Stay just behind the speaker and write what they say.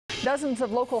Dozens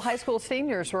of local high school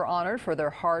seniors were honored for their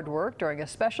hard work during a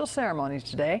special ceremony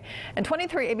today. And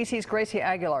 23 ABC's GRECIA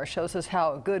Aguilar shows us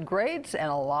how good grades and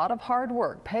a lot of hard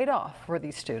work paid off for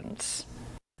these students.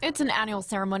 It's an annual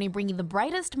ceremony bringing the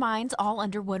brightest minds all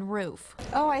under one roof.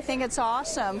 Oh, I think it's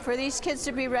awesome for these kids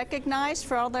to be recognized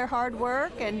for all their hard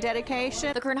work and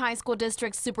dedication. The Kern High School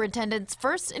District Superintendent's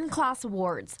First in Class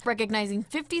Awards, recognizing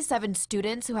 57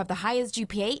 students who have the highest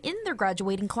GPA in their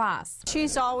graduating class.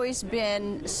 She's always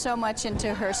been so much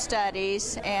into her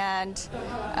studies and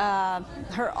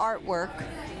her artwork.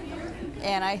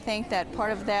 And I think that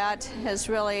part of that has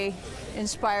really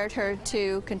inspired her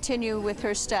to continue with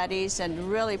her studies and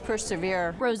really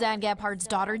persevere. Roseanne Gephardt's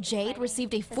daughter Jade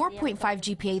received a 4.5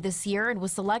 GPA this year and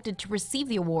was selected to receive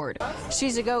the award.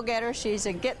 She's a go-getter. She's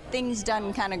a get things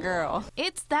done kind of girl.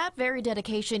 It's that very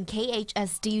dedication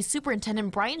KHSD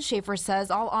Superintendent Brian Schaefer says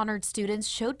all honored students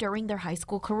showed during their high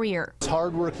school career.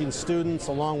 Hardworking students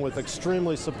along with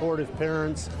extremely supportive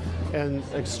parents and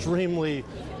extremely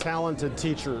talented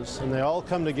teachers, and they all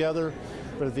come together.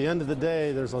 But at the end of the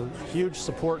day, there's a huge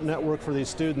support network for these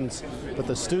students, but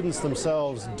the students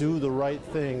themselves do the right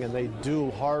thing and they do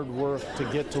hard work to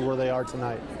get to where they are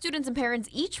tonight. Students and parents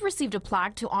each received a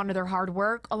plaque to honor their hard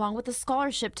work, along with a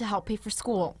scholarship to help pay for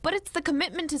school. But it's the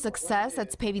commitment to success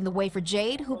that's paving the way for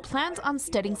Jade, who plans on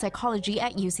studying psychology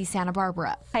at UC Santa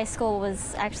Barbara. High school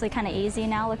was actually kind of easy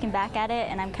now looking back at it,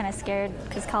 and I'm kind of scared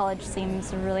because college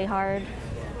seems really hard,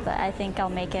 but I think I'll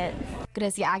make it.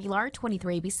 GRECIA Aguilar,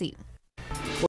 23 ABC.